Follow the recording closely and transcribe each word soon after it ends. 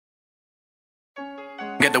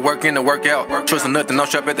Get the work in, the work out. Trusting nothing, no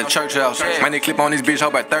strap at the church house. Man, they clip on this bitch,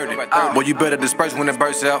 hope at 30. Boy, you better disperse when it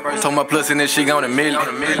bursts out. Told my plus in this shit on a million.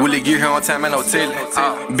 Will it get here on time, man, no tell it.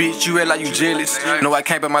 Bitch, you act like you jealous. No, I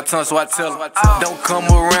can't bite my tongue, so I tell her. Don't come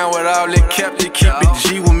around with all that cap, to keep it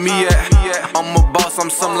G with me at. I'm a boss,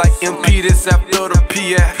 I'm something like MP, this after the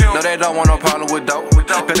P at. No, they don't want no problem with dope,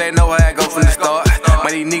 cause they know how I go from the start.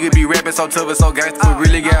 Man, these niggas be rapping so tough and so gangster, but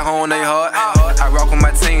really got home they heart. I rock with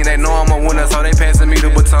my team, they know I'm a winner, so they passing me the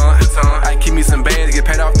baton. I keep me some bags, get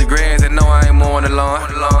paid off the grass, they know I ain't mowing the lawn.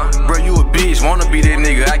 Bro, you a bitch, wanna be that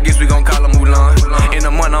nigga, I guess we gon' call him Mulan. In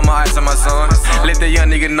the month, I'ma ice on my son. Let that young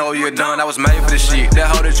nigga know you're done, I was made for this shit. That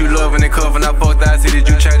hoe that you love in the cuff, and I fucked, I see that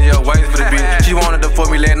you change your ways for the bitch. She wanted to fuck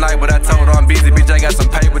me last night, but I told her I'm busy, bitch, I got some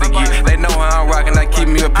paper to get. They know how I'm rockin', I keep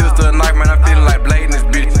me a pistol, a knife, man, I'm feeling like Blade in this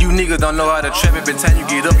bitch. You niggas don't know how to trap, every time you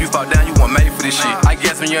get up, you fall down, you weren't made for this shit. I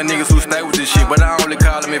got some young niggas who stay with this shit, but I only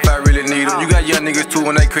call them if I really need them. You got young niggas too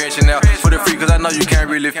when they crashing out for the free, cause I know you can't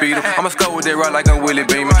really feed them. I'ma score with that rock like I'm Willie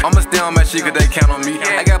Beeman. I'ma stay on my shit cause they count on me.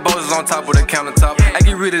 I got bosses on top of the countertop. I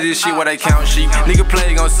get rid of this shit while they count sheep. Nigga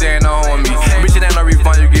play, gon' say no on me. Bitch, it ain't no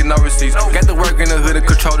refund, you get no receipts. Got the work in the hood to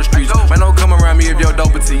control the streets. Man, don't come around me if you're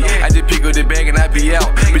dope tea. I just pick up the bag and I be out.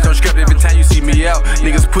 Bitch, don't scrap every time you see me out.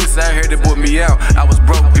 Niggas pussy out here to put me out. I was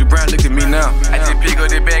broke, we brown